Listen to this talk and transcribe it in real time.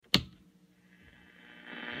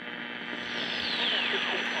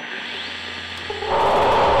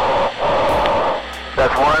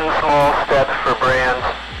brands.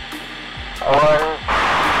 One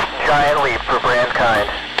giant leap for brandkind.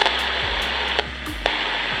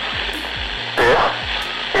 This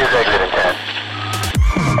is Exit Intent.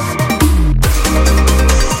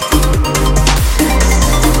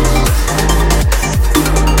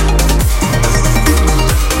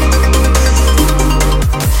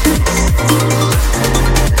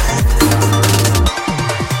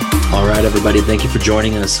 All right, everybody, thank you for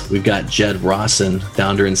joining us. We've got Jed Rawson,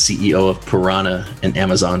 founder and CEO of Piranha, an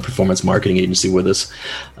Amazon performance marketing agency, with us.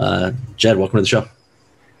 Jed, welcome to the show.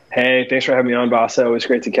 Hey, thanks for having me on, boss. Always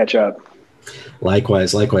great to catch up.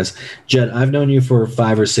 Likewise. Jed, I've known you for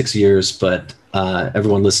 5 or 6 years, but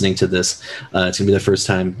everyone listening to this, it's going to be their first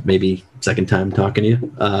time, maybe second time talking to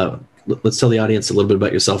you. Let's tell the audience a little bit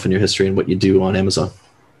about yourself and your history and what you do on Amazon.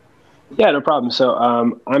 Yeah, no problem. So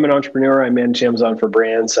I'm an entrepreneur. I manage Amazon for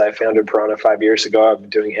brands. I founded Piranha 5 years ago. I've been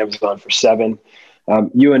doing Amazon for 7.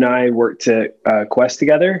 You and I worked at Quest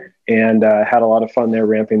together and had a lot of fun there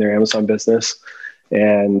ramping their Amazon business.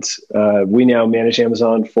 And we now manage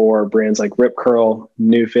Amazon for brands like Rip Curl,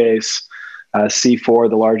 NuFace, C4,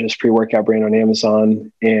 the largest pre-workout brand on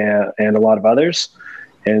Amazon, and a lot of others.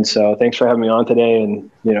 And so thanks for having me on today,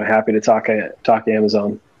 and happy to talk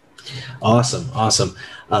Amazon. Awesome.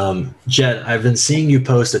 Jed, I've been seeing you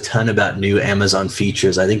post a ton about new Amazon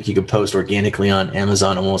features. I think you could post organically on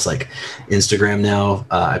Amazon, almost like Instagram now.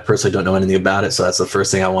 I personally don't know anything about it, so that's the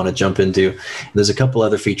first thing I want to jump into. There's a couple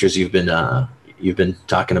other features you've been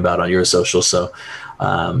talking about on your social. So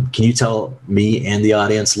can you tell me and the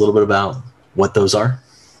audience a little bit about what those are?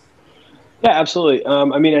 Yeah, absolutely.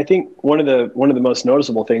 I think one of the most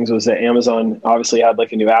noticeable things was that Amazon obviously had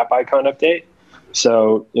like a new app icon update.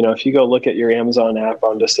 So, if you go look at your Amazon app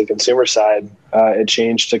on just the consumer side, it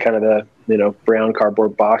changed to kind of the, brown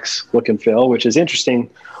cardboard box look and feel, which is interesting.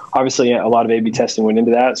 Obviously, a lot of A/B testing went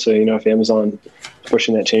into that. So, if Amazon is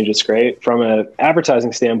pushing that change, it's great. From an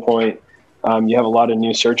advertising standpoint, you have a lot of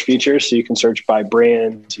new search features. So you can search by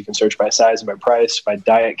brand, you can search by size and by price, by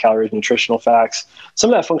diet, calories, nutritional facts.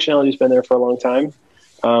 Some of that functionality has been there for a long time.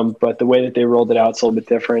 But the way that they rolled it out is a little bit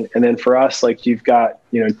different. And then for us, like you've got,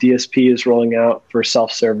 DSP is rolling out for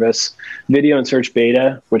self-service. Video and search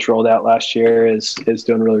beta, which rolled out last year, is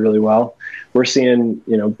doing really, really well. We're seeing,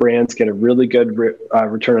 brands get a really good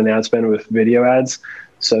return on ad spend with video ads.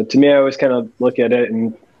 So to me, I always kind of look at it,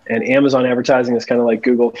 and Amazon advertising is kind of like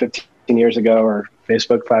Google 15 years ago or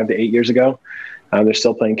Facebook 5 to 8 years ago. They're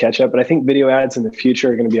still playing catch up. But I think video ads in the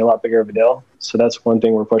future are going to be a lot bigger of a deal. So that's one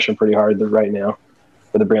thing we're pushing pretty hard right now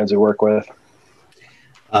for the brands we work with.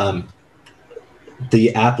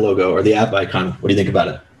 The app logo or the app icon, what do you think about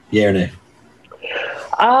it? Yeah or nay?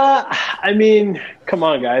 Come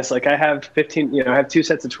on, guys. Like I have 15, I have 2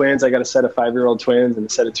 sets of twins. I got a set of 5-year-old twins and a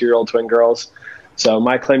set of 2-year-old twin girls. So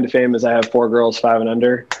my claim to fame is I have 4 girls, 5 and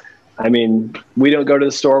under. We don't go to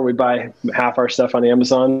the store. We buy half our stuff on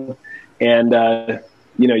Amazon. And,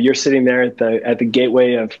 you're sitting there at the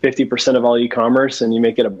gateway of 50% of all e-commerce, and you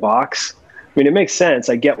make it a box. It makes sense.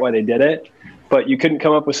 I get why they did it, but you couldn't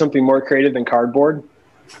come up with something more creative than cardboard.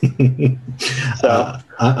 So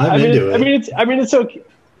I'm into it. It's okay.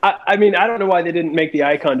 I don't know why they didn't make the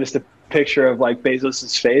icon just a picture of like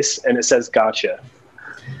Bezos's face and it says "Gotcha."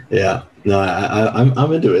 Yeah, no,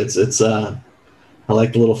 I'm into it. It's I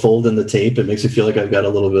like the little fold in the tape. It makes me feel like I've got a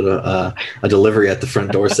little bit of a delivery at the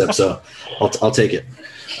front doorstep. So I'll take it.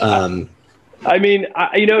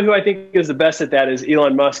 Who I think is the best at that is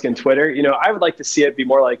Elon Musk and Twitter. I would like to see it be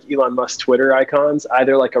more like Elon Musk Twitter icons,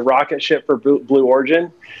 either like a rocket ship for Blue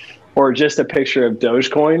Origin or just a picture of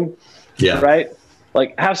Dogecoin. Yeah. Right?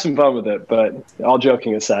 Like have some fun with it, but all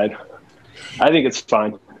joking aside, I think it's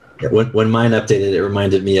fine. When mine updated, it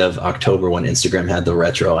reminded me of October when Instagram had the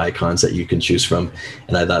retro icons that you can choose from.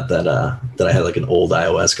 And I thought that I had like an old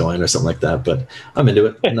iOS going or something like that, but I'm into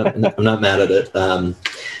it. I'm not mad at it.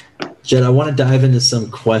 Jed, I want to dive into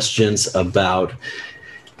some questions about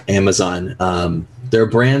Amazon. There are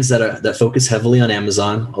brands that focus heavily on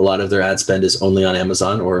Amazon. A lot of their ad spend is only on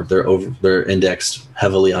Amazon, or they're indexed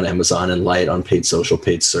heavily on Amazon and light on paid social,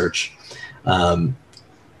 paid search.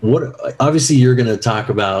 Obviously you're going to talk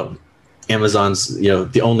about Amazon's,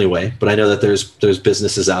 the only way, but I know that there's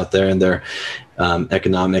businesses out there and their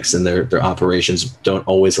economics and their operations don't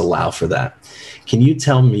always allow for that. Can you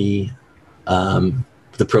tell me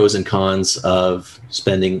the pros and cons of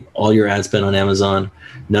spending all your ad spend on Amazon,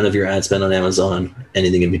 none of your ad spend on Amazon,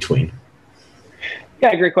 anything in between?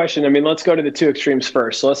 Yeah, great question. Let's go to the 2 extremes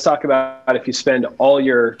first. So let's talk about if you spend all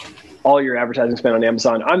your advertising spend on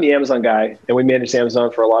Amazon. I'm the Amazon guy, and we manage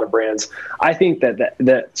Amazon for a lot of brands. I think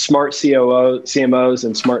that smart CMOs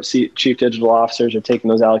and smart chief digital officers are taking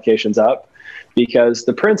those allocations up, because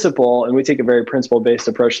the principle, and we take a very principle-based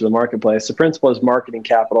approach to the marketplace, the principle is marketing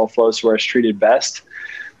capital flows to where it's treated best.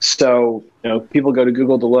 So, people go to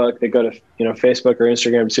Google to look, they go to, Facebook or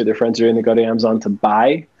Instagram to see what their friends are doing, they go to Amazon to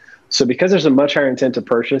buy. So because there's a much higher intent to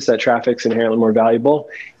purchase, that traffic's inherently more valuable.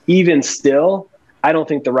 Even still, I don't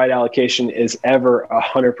think the right allocation is ever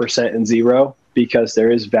 100% in zero, because there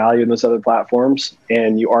is value in those other platforms,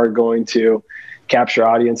 and you are going to capture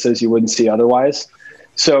audiences you wouldn't see otherwise.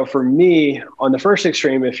 So for me, on the first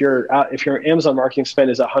extreme, if your Amazon marketing spend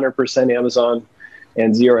is 100% Amazon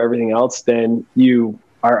and zero everything else, then you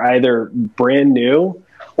are either brand new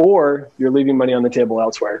or you're leaving money on the table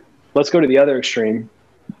elsewhere. Let's go to the other extreme.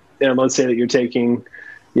 And let's say that you're taking,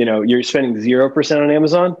 you're spending 0% on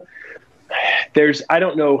Amazon. I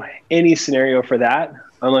don't know any scenario for that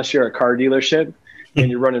unless you're a car dealership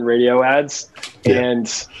and you're running radio ads,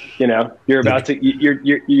 and you're about to you're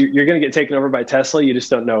going to get taken over by Tesla. You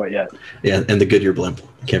just don't know it yet. Yeah, and the Goodyear blimp.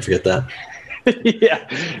 Can't forget that. Yeah,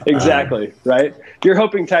 exactly. Right. You're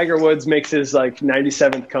hoping Tiger Woods makes his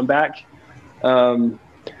 97th comeback.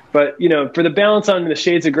 But for the balance on the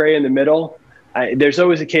shades of gray in the middle, there's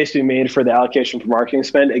always a case to be made for the allocation for marketing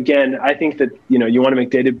spend. Again, I think that, you want to make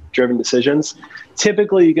data-driven decisions.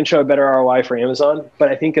 Typically, you can show a better ROI for Amazon, but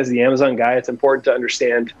I think as the Amazon guy, it's important to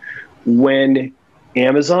understand when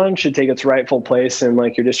Amazon should take its rightful place in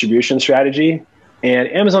your distribution strategy. And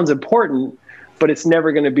Amazon's important, but it's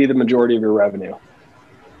never going to be the majority of your revenue.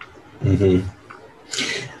 Mm-hmm.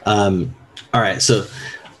 All right. So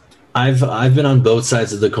I've been on both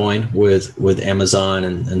sides of the coin with Amazon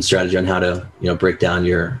and strategy on how to break down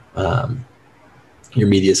your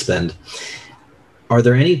media spend. Are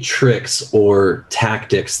there any tricks or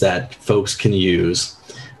tactics that folks can use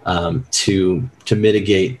to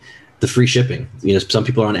mitigate the free shipping? Some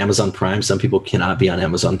people are on Amazon Prime, some people cannot be on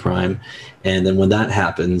Amazon Prime, and then when that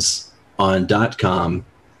happens on .com,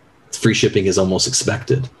 free shipping is almost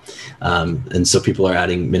expected. And so people are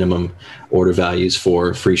adding minimum order values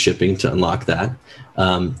for free shipping to unlock that.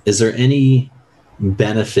 Is there any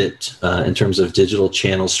benefit in terms of digital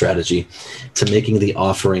channel strategy to making the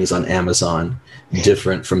offerings on Amazon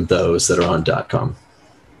different from those that are on .com?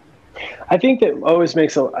 I think that always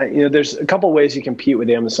makes there's a couple ways you compete with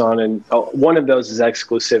Amazon, and one of those is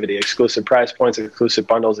exclusivity, exclusive price points, exclusive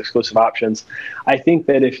bundles, exclusive options. I think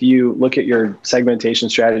that if you look at your segmentation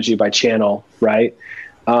strategy by channel, right,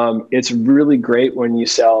 it's really great when you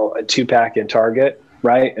sell a 2-pack in Target,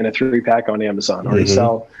 right, and a 3-pack on Amazon, or you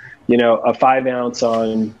sell a 5-ounce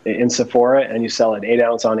in Sephora and you sell an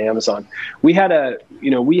 8-ounce on Amazon. We had a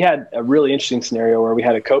really interesting scenario where we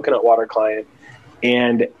had a coconut water client,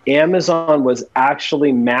 and Amazon was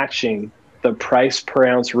actually matching the price per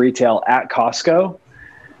ounce retail at Costco,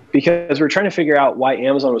 because we're trying to figure out why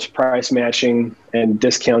Amazon was price matching and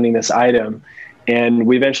discounting this item. And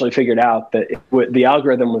we eventually figured out that the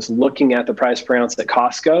algorithm was looking at the price per ounce at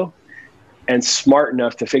Costco and smart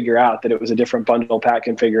enough to figure out that it was a different bundle pack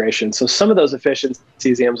configuration. So some of those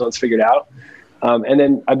efficiencies Amazon's figured out. And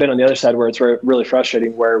then I've been on the other side where it's really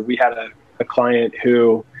frustrating, where we had a client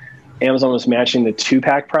who Amazon was matching the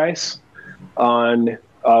 2-pack price on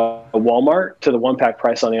Walmart to the 1-pack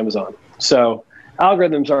price on Amazon. So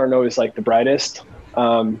algorithms aren't always the brightest.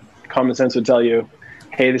 Common sense would tell you,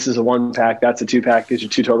 hey, this is a 1-pack, that's a 2-pack. These are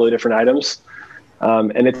 2 totally different items.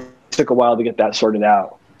 And it took a while to get that sorted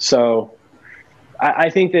out. So I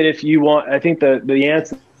think that if you want, I think the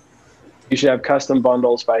answer, you should have custom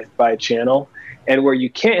bundles by channel. And where you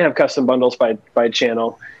can't have custom bundles by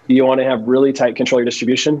channel, you want to have really tight control your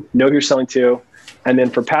distribution, know who you're selling to. And then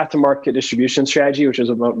for path to market distribution strategy, which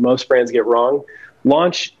is what most brands get wrong,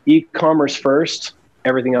 launch e-commerce first,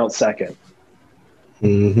 everything else second.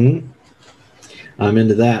 Mm-hmm. I'm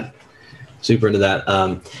into that. Super into that.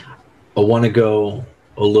 I want to go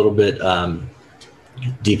a little bit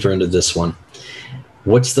deeper into this one.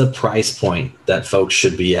 What's the price point that folks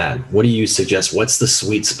should be at? What do you suggest? What's the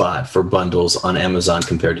sweet spot for bundles on Amazon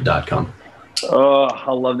compared to .com? Oh,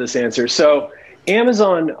 I love this answer. So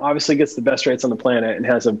Amazon obviously gets the best rates on the planet and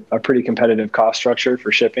has a pretty competitive cost structure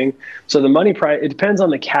for shipping. So the money price, it depends on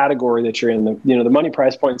the category that you're in. The money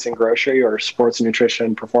price points in grocery or sports and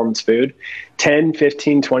nutrition, performance food, 10,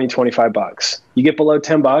 15, 20, 25 bucks. You get below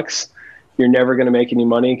 10 bucks, you're never going to make any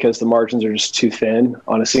money because the margins are just too thin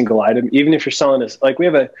on a single item. Even if you're selling this, we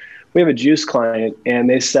have a juice client and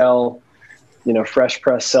they sell, fresh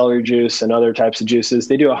pressed celery juice and other types of juices.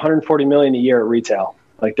 They do 140 million a year at retail.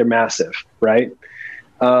 They're massive, right?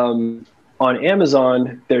 On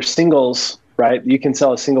Amazon, they're singles, right? You can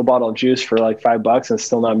sell a single bottle of juice for $5 and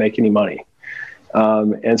still not make any money.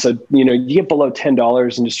 And so, you get below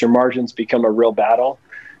 $10 and just your margins become a real battle.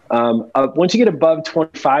 Once you get above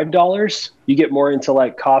 $25, you get more into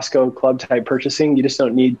like Costco club type purchasing. You just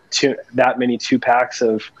don't need that many 2-packs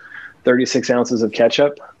of 36 ounces of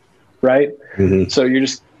ketchup, right? Mm-hmm. So you're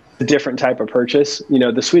just a different type of purchase. You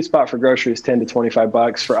know, the sweet spot for groceries is $10 to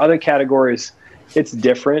 $25. For other categories, it's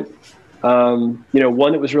different. You know,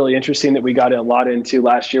 one that was really interesting that we got a lot into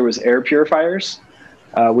last year was air purifiers.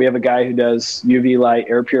 We have a guy who does UV light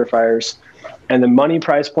air purifiers, and the money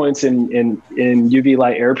price points in UV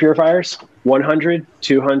light air purifiers, $100,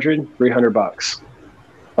 $200, $300.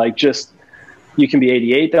 Like, just, you can be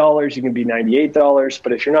 $88, you can be $98,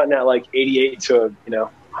 but if you're not in that like 88 to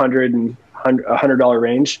 $100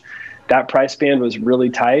 range, that price band was really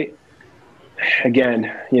tight.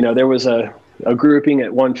 Again, you know, there was a grouping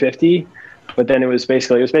at 150, but then it was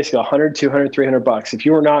basically 100, 200, $300. If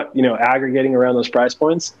you were not, you know, aggregating around those price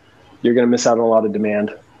points, you're going to miss out on a lot of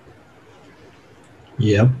demand.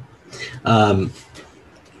 Yep.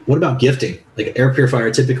 What about gifting? Like air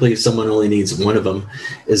purifier, typically someone only needs one of them.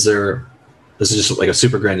 This is just like a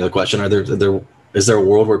super granular question. Is there a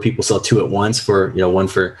world where people sell 2 at once for, you know, one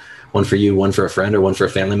for you, one for a friend, or one for a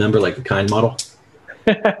family member, like a kind model?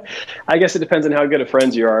 I guess it depends on how good of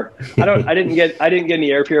friends you are. I didn't get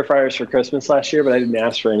any air purifiers for Christmas last year, but I didn't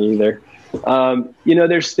ask for any either. You know,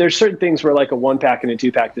 there's certain things where like a 1-pack and a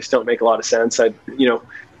 2-pack just don't make a lot of sense.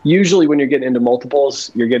 Usually when you're getting into multiples,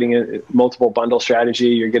 you're getting a multiple bundle strategy,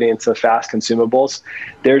 you're getting into fast consumables.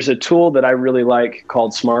 There's a tool that I really like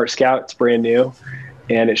called Smart Scout. It's brand new,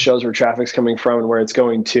 and it shows where traffic's coming from and where it's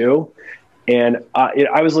going to. And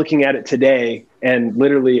I was looking at it today, and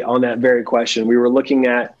literally on that very question, we were looking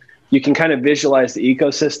at, you can kind of visualize the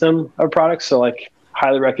ecosystem of products. So like,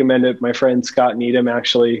 highly recommend it. My friend Scott Needham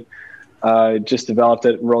actually just developed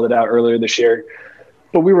it and rolled it out earlier this year.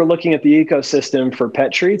 But we were looking at the ecosystem for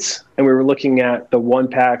pet treats, and we were looking at the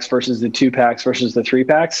 1-packs versus the 2-packs versus the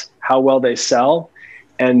 3-packs, how well they sell,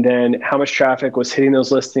 and then how much traffic was hitting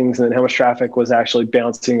those listings, and then how much traffic was actually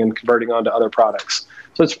bouncing and converting onto other products.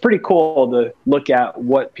 So it's pretty cool to look at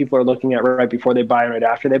what people are looking at right before they buy and right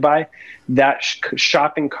after they buy. That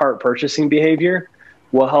shopping cart purchasing behavior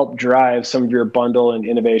will help drive some of your bundle and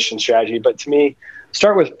innovation strategy. But to me,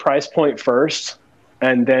 start with price point first,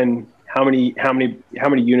 and then how many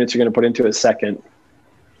units you're going to put into it second.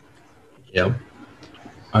 Yep.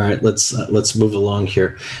 All right, let's move along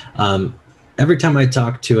here. Every time I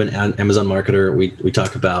talk to an Amazon marketer, we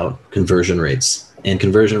talk about conversion rates. And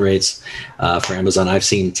conversion rates for Amazon, I've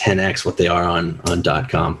seen 10x what they are on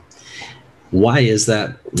 .com. Why is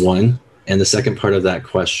that, one? And the second part of that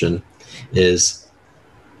question is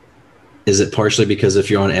it partially because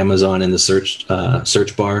if you're on Amazon in the search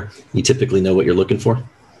bar, you typically know what you're looking for?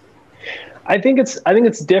 I think it's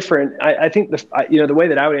different. I think the way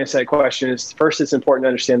that I would answer that question is, first, it's important to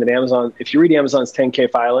understand that Amazon, if you read Amazon's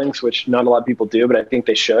 10K filings, which not a lot of people do, but I think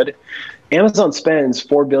they should, Amazon spends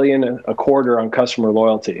 $4 billion a quarter on customer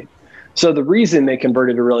loyalty. So the reason they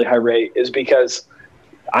converted a really high rate is because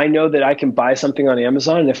I know that I can buy something on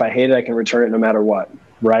Amazon, and if I hate it, I can return it no matter what,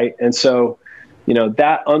 right? And so, you know,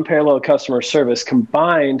 that unparalleled customer service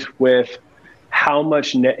combined with how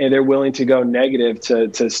much they're willing to go negative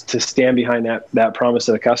to stand behind that promise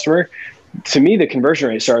to the customer. To me, the conversion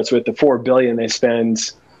rate starts with the $4 billion they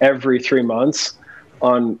spend every 3 months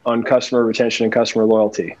on customer retention and customer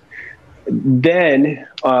loyalty. Then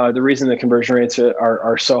the reason the conversion rates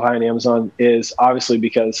are so high on Amazon is obviously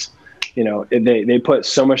because, you know, they put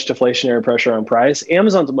so much deflationary pressure on price.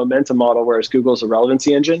 Amazon's a momentum model, whereas Google's a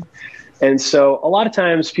relevancy engine. And so a lot of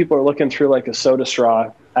times people are looking through like a soda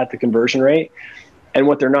straw at the conversion rate. And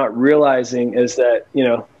what they're not realizing is that, you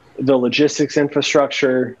know, the logistics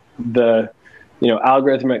infrastructure, the, you know,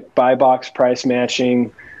 algorithmic buy box price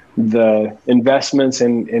matching, the investments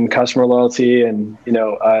in customer loyalty and, you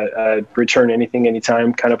know, return anything,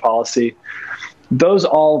 anytime kind of policy, those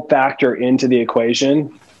all factor into the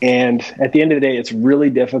equation. And at the end of the day, it's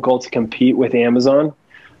really difficult to compete with Amazon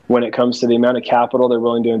when it comes to the amount of capital they're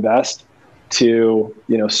willing to invest to,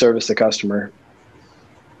 you know, service the customer.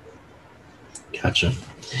 Gotcha.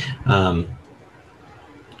 All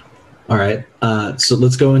right. So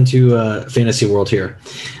let's go into fantasy world here.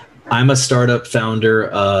 I'm a startup founder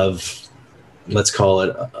of, let's call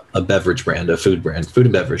it a beverage brand, a food brand, food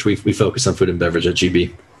and beverage. We focus on food and beverage at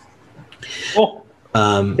GB. Cool.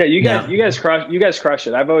 Yeah, you guys crush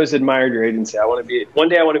it. I've always admired your agency. One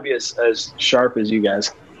day I want to be as sharp as you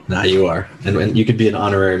guys. Nah, you are. And you could be an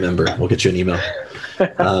honorary member. We'll get you an email.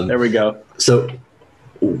 There we go. So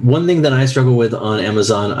one thing that I struggle with on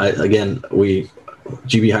Amazon,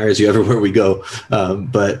 GB hires you everywhere we go.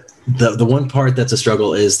 But the one part that's a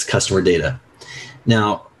struggle is the customer data.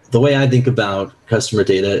 Now, the way I think about customer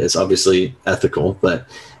data is obviously ethical, but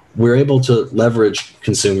we're able to leverage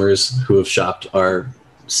consumers who have shopped our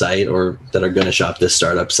site or that are going to shop this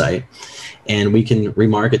startup site, and we can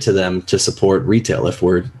remarket to them to support retail if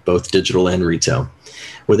we're both digital and retail.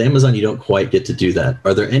 With Amazon, you don't quite get to do that.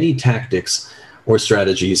 Are there any tactics or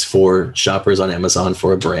strategies for shoppers on Amazon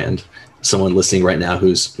for a brand? Someone listening right now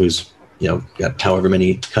who's got however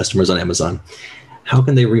many customers on Amazon, how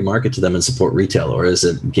can they remarket to them and support retail? Or is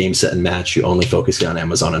it game, set, and match? You only focus on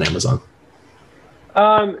Amazon and Amazon?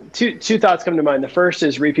 Two thoughts come to mind. The first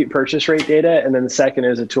is repeat purchase rate data, and then the second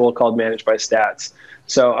is a tool called Managed by Stats.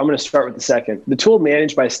 So I'm going to start with the second. The tool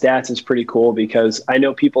Managed by Stats is pretty cool because I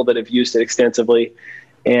know people that have used it extensively,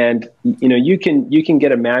 and you can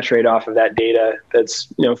get a match rate off of that data that's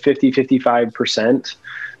 50-55%.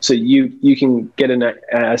 So you can get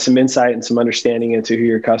some insight and some understanding into who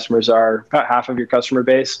your customers are, about half of your customer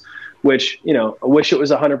base, which, I wish it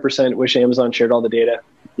was 100%, wish Amazon shared all the data,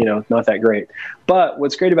 not that great. But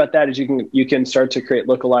what's great about that is you can start to create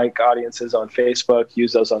lookalike audiences on Facebook,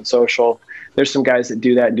 use those on social. There's some guys that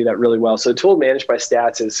do that and do that really well. So the tool Managed by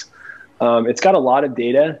Stats is, it's got a lot of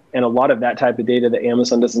data, and a lot of that type of data that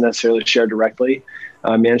Amazon doesn't necessarily share directly.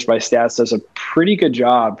 Managed by Stats does a pretty good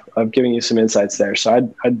job of giving you some insights there.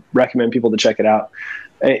 So I'd recommend people to check it out.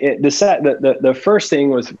 The first thing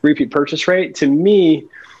was repeat purchase rate. To me,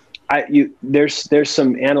 there's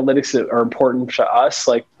some analytics that are important to us.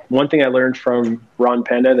 Like one thing I learned from Ron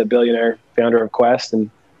Penda, the billionaire founder of Quest, and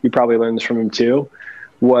you probably learned this from him too,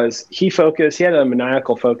 was he had a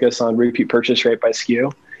maniacal focus on repeat purchase rate by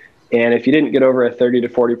SKU. And if you didn't get over a 30 to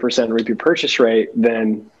 40% repeat purchase rate,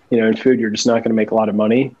 then in food, you're just not going to make a lot of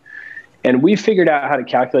money. And we figured out how to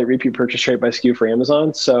calculate repeat purchase rate by SKU for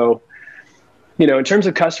Amazon. So, in terms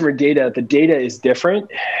of customer data, the data is different.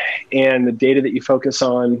 And the data that you focus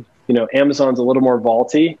on, Amazon's a little more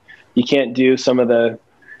vaulty. You can't do some of the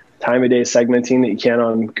time of day segmenting that you can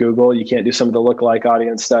on Google. You can't do some of the lookalike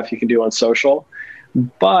audience stuff you can do on social.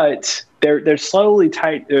 But they're slowly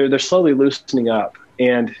they're slowly loosening up.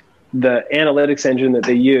 And the analytics engine that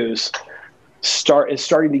they use is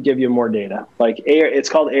starting to give you more data. Like it's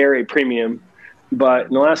called ARA Premium, but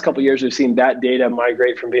in the last couple of years, we've seen that data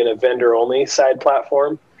migrate from being a vendor-only side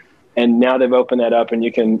platform, and now they've opened that up, and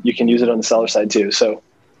you can use it on the seller side too. So,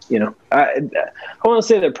 I won't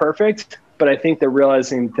say they're perfect, but I think they're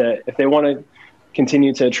realizing that if they want to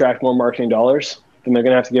continue to attract more marketing dollars, then they're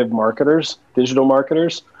going to have to give marketers, digital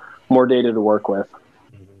marketers, more data to work with.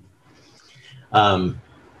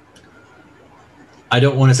 I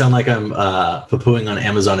don't want to sound like I'm poo-pooing on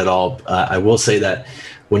Amazon at all. I will say that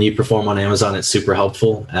when you perform on Amazon, it's super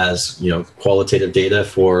helpful as qualitative data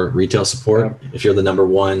for retail support. Yeah. If you're the number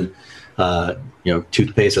one,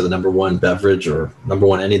 toothpaste or the number one beverage or number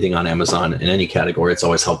one anything on Amazon in any category, it's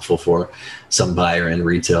always helpful for some buyer in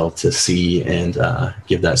retail to see and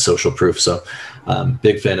give that social proof. So,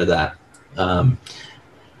 big fan of that.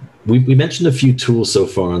 We mentioned a few tools so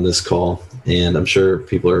far on this call, and I'm sure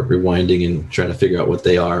people are rewinding and trying to figure out what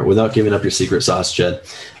they are. Without giving up your secret sauce, Jed,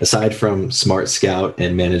 aside from Smart Scout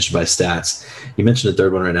and Managed by Stats, you mentioned a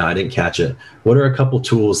third one right now. I didn't catch it. What are a couple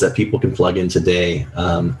tools that people can plug in today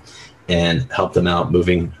and help them out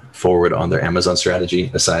moving forward on their Amazon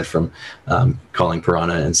strategy, aside from calling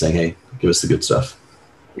Piranha and saying, hey, give us the good stuff?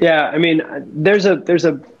 Yeah, I mean,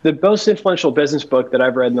 the most influential business book that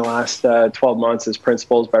I've read in the last 12 months is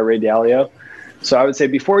Principles by Ray Dalio. So I would say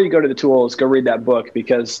before you go to the tools, go read that book,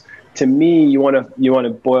 because to me, you want to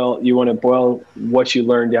boil what you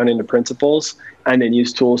learn down into principles and then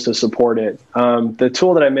use tools to support it. The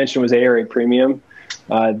tool that I mentioned was ARA Premium,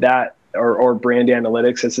 or Brand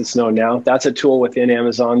Analytics as it's known now. That's a tool within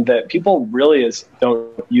Amazon that people really don't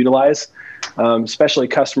utilize, especially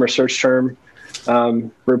customer search term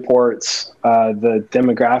reports, the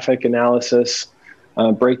demographic analysis,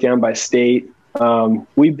 breakdown by state.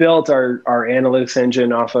 We built our analytics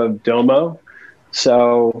engine off of Domo.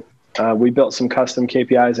 So we built some custom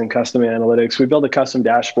KPIs and custom analytics. We built a custom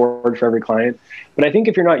dashboard for every client. But I think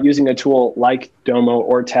if you're not using a tool like Domo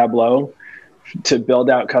or Tableau to build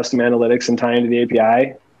out custom analytics and tie into the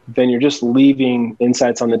API, then you're just leaving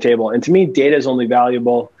insights on the table. And to me, data is only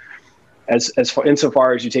valuable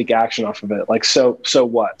insofar as you take action off of it. Like, so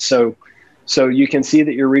what? So you can see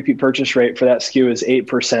that your repeat purchase rate for that SKU is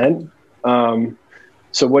 8%.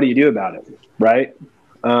 So what do you do about it? Right.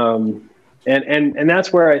 And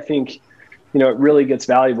that's where I think, it really gets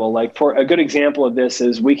valuable. Like, for a good example of this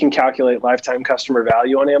is we can calculate lifetime customer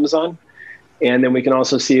value on Amazon. And then we can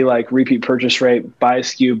also see like repeat purchase rate by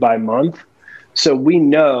SKU by month. So we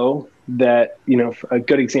know that, a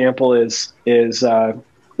good example is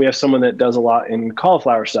We have someone that does a lot in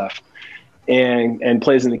cauliflower stuff and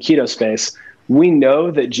plays in the keto space. We know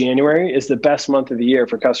that January is the best month of the year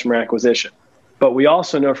for customer acquisition. But we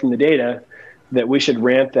also know from the data that we should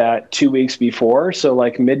ramp that 2 weeks before. So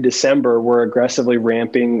like mid-December, we're aggressively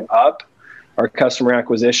ramping up our customer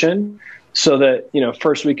acquisition so that,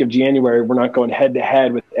 first week of January, we're not going head to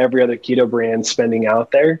head with every other keto brand spending out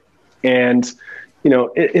there. And,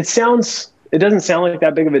 it doesn't sound like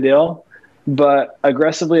that big of a deal, but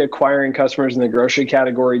aggressively acquiring customers in the grocery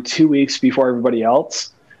category 2 weeks before everybody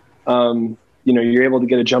else, you're able to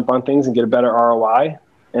get a jump on things and get a better ROI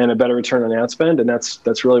and a better return on ad spend. And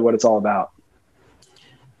that's really what it's all about.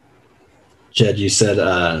 Jed, you said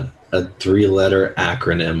a 3-letter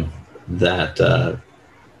acronym that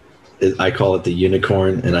I call it the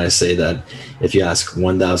unicorn. And I say that if you ask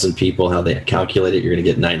 1,000 people how they calculate it, you're going to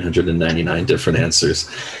get 999 different answers.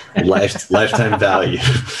 Lifetime value.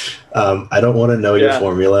 I don't want to know your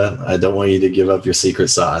formula. I don't want you to give up your secret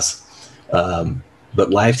sauce. But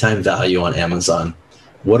lifetime value on Amazon,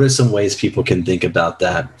 what are some ways people can think about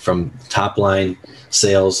that from top line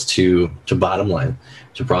sales to bottom line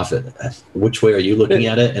to profit? Which way are you looking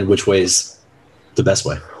at it, and which way is the best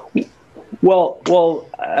way? Well,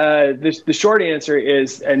 the short answer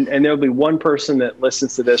is, and there'll be one person that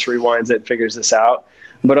listens to this, rewinds it, figures this out.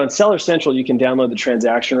 But on Seller Central, you can download the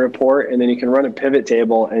transaction report, and then you can run a pivot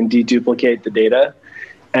table and deduplicate the data.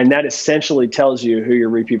 And that essentially tells you who your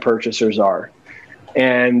repeat purchasers are.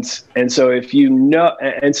 And so if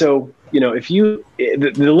the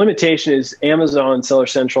limitation is Amazon Seller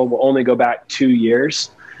Central will only go back 2 years.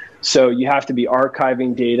 So you have to be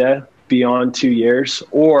archiving data beyond 2 years,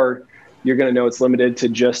 or you're going to know it's limited to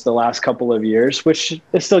just the last couple of years, which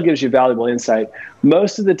it still gives you valuable insight.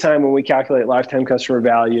 Most of the time when we calculate lifetime customer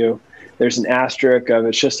value, there's an asterisk of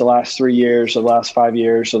it's just the last 3 years or the last 5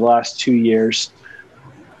 years or the last 2 years.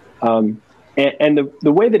 And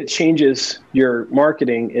the way that it changes your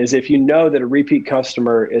marketing is if you know that a repeat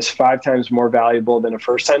customer is 5 times more valuable than a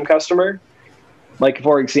first-time customer. Like,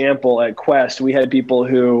 for example, at Quest, we had people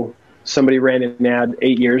who somebody ran an ad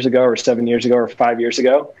 8 years ago or 7 years ago or 5 years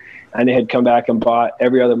ago, and they had come back and bought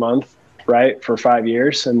every other month, right, for 5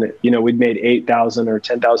 years. And, we'd made $8,000 or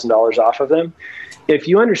 $10,000 off of them. If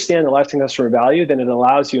you understand the lifetime customer value, then it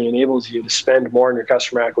allows you and enables you to spend more on your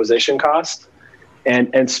customer acquisition cost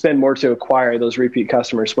and spend more to acquire those repeat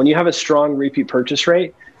customers. When you have a strong repeat purchase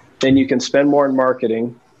rate, then you can spend more in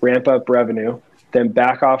marketing, ramp up revenue, then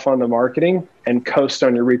back off on the marketing and coast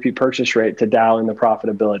on your repeat purchase rate to dial in the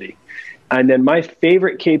profitability. And then my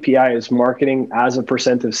favorite KPI is marketing as a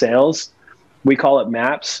percent of sales. We call it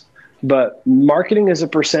MAPS, but marketing as a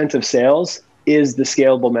percent of sales is the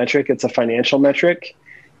scalable metric. It's a financial metric,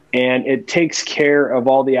 and it takes care of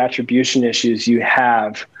all the attribution issues you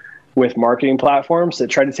have with marketing platforms that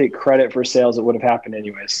try to take credit for sales that would have happened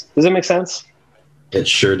anyways. Does that make sense? It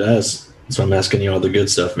sure does. So I'm asking you all the good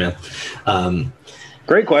stuff, man.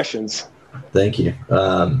 Great questions. Thank you.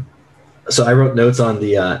 So I wrote notes on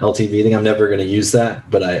the LTV thing. I'm never going to use that,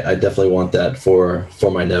 but I definitely want that for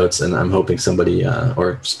my notes. And I'm hoping somebody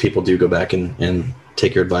or people do go back and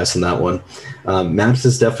take your advice on that one. MAPS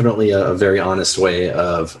is definitely a very honest way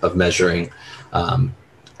of measuring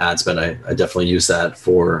ad spend. I definitely use that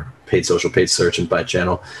for paid social, paid search, and by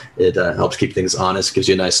channel. It helps keep things honest, gives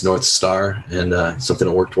you a nice North Star and something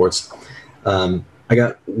to work towards. I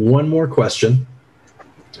got one more question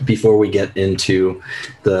before we get into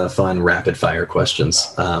the fun rapid fire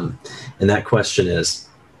questions. And that question is,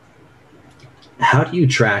 how do you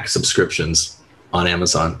track subscriptions on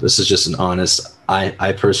Amazon? This is just an honest,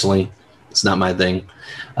 I personally, it's not my thing.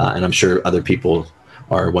 And I'm sure other people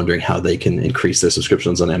are wondering how they can increase their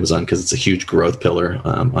subscriptions on Amazon because it's a huge growth pillar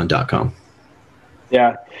on .com.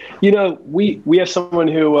 Yeah, we have someone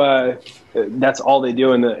who that's all they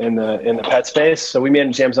do in the pet space. So we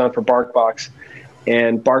manage Amazon for BarkBox,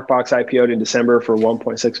 and BarkBox IPO'd in December for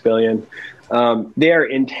 $1.6 billion. They are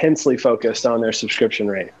intensely focused on their subscription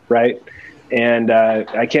rate, right? And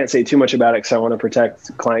I can't say too much about it because I want to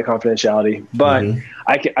protect client confidentiality. But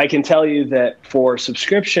I can tell you that for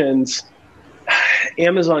subscriptions,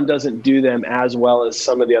 Amazon doesn't do them as well as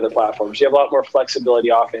some of the other platforms. You have a lot more flexibility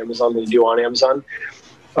off Amazon than you do on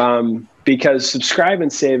Amazon, because subscribe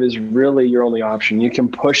and save is really your only option. You can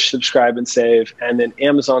push subscribe and save, and then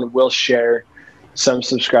Amazon will share some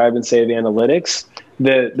subscribe and save analytics.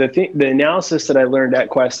 The analysis that I learned at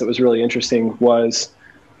Quest that was really interesting was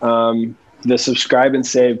the subscribe and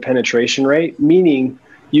save penetration rate, meaning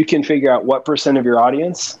you can figure out what % of your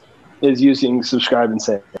audience is using subscribe and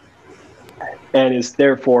save and is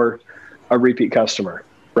therefore a repeat customer,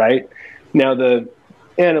 right? Now,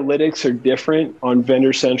 analytics are different on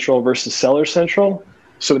Vendor Central versus Seller Central.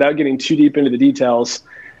 So without getting too deep into the details,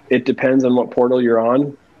 it depends on what portal you're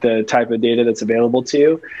on, the type of data that's available to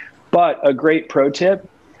you. But a great pro tip,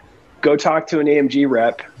 go talk to an AMG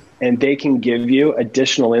rep, and they can give you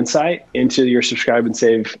additional insight into your subscribe and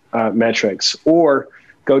save metrics. Or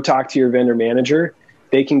go talk to your vendor manager.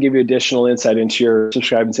 They can give you additional insight into your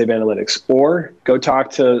subscribe and save analytics. Or go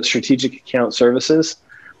talk to Strategic Account Services,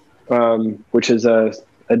 which is a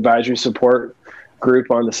advisory support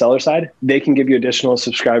group on the seller side. They can give you additional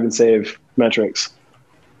subscribe and save metrics.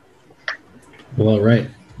 Well, right.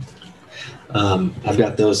 I've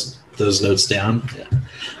got those notes down.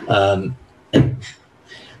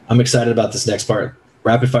 I'm excited about this next part.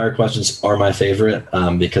 Rapid fire questions are my favorite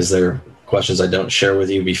because they're questions I don't share with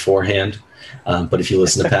you beforehand. But if you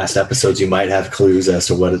listen to past episodes, you might have clues as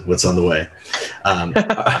to what's on the way.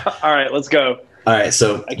 All right, let's go. All right.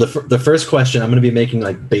 So the first question, I'm going to be making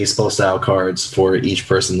like baseball style cards for each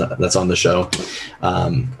person that's on the show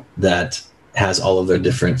that has all of their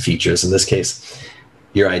different features. In this case,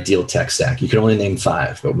 your ideal tech stack. You can only name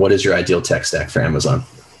 5, but what is your ideal tech stack for Amazon?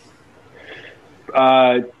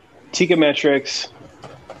 Teikametrics,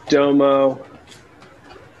 Domo,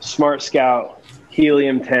 Smart Scout,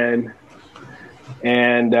 Helium 10,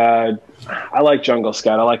 and I like Jungle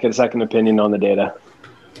Scout. I like a second opinion on the data.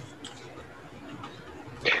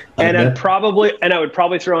 And I would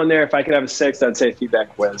probably throw in there, if I could have a 6th, I'd say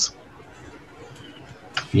Feedback Wiz.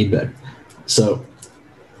 Feedback. So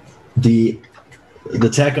the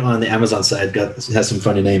tech on the Amazon side has some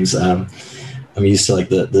funny names. I'm used to like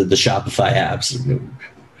the Shopify apps,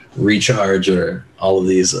 Recharge, or all of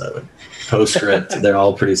these PostScript. They're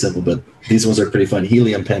all pretty simple, but these ones are pretty fun.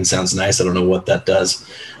 Helium Pen sounds nice. I don't know what that does,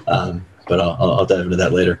 but I'll dive into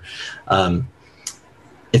that later.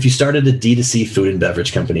 If you started a D2C food and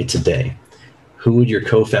beverage company today, who would your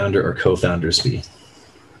co-founder or co-founders be?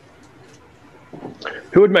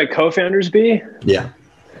 Who would my co-founders be? Yeah.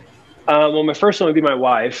 Well, my first one would be my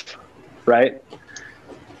wife, right?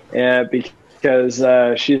 Because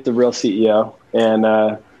she's the real CEO, and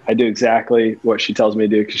I do exactly what she tells me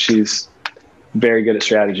to do because she's very good at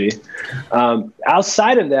strategy.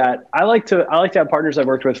 Outside of that, I like to have partners I've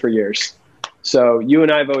worked with for years. So you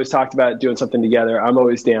and I have always talked about doing something together. I'm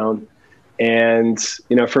always down. And,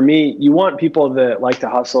 for me, you want people that like to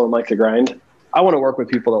hustle and like to grind. I want to work with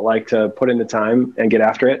people that like to put in the time and get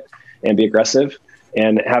after it and be aggressive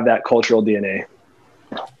and have that cultural DNA.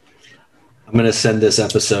 I'm going to send this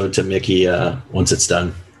episode to Mickey once it's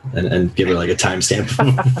done and give her like a timestamp.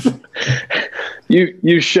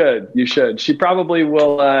 You should. She probably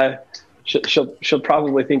will. She'll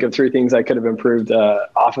probably think of 3 things I could have improved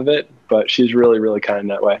off of it, but she's really, really kind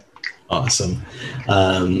that way. Awesome.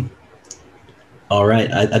 All right.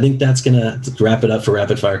 I think that's going to wrap it up for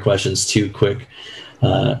rapid fire questions. 2 quick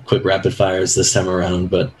rapid fires this time around.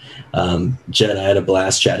 But Jed, I had a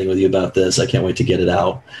blast chatting with you about this. I can't wait to get it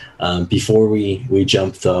out. Before we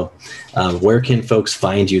jump though, where can folks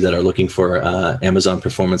find you that are looking for Amazon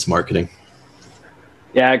performance marketing?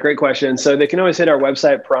 Yeah, great question. So they can always hit our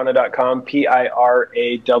website, piranha.com,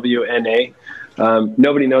 Pirawna.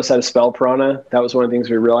 Nobody knows how to spell Piranha. That was one of the things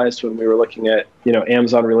we realized when we were looking at,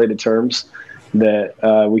 Amazon related terms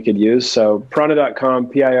that we could use. So piranha.com,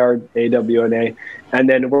 Pirawna. And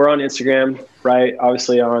then we're on Instagram, right?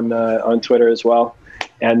 Obviously on Twitter as well.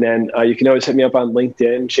 And then you can always hit me up on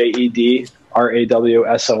LinkedIn,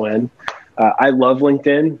 JEDRAWSON. I love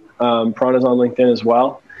LinkedIn. Piranha's on LinkedIn as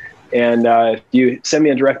well. And if you send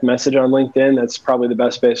me a direct message on LinkedIn, that's probably the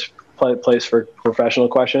best place for professional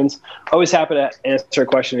questions. Always happy to answer a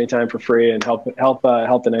question anytime for free and help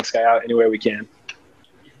the next guy out any way we can.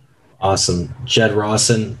 Awesome. Jed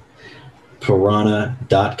Rawson,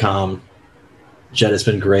 piranha.com. Jed, it's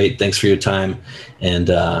been great. Thanks for your time. And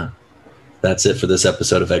that's it for this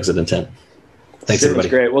episode of Exit Intent. Thanks, everybody.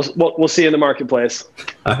 Great. We'll see you in the marketplace.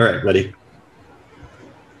 All right, buddy.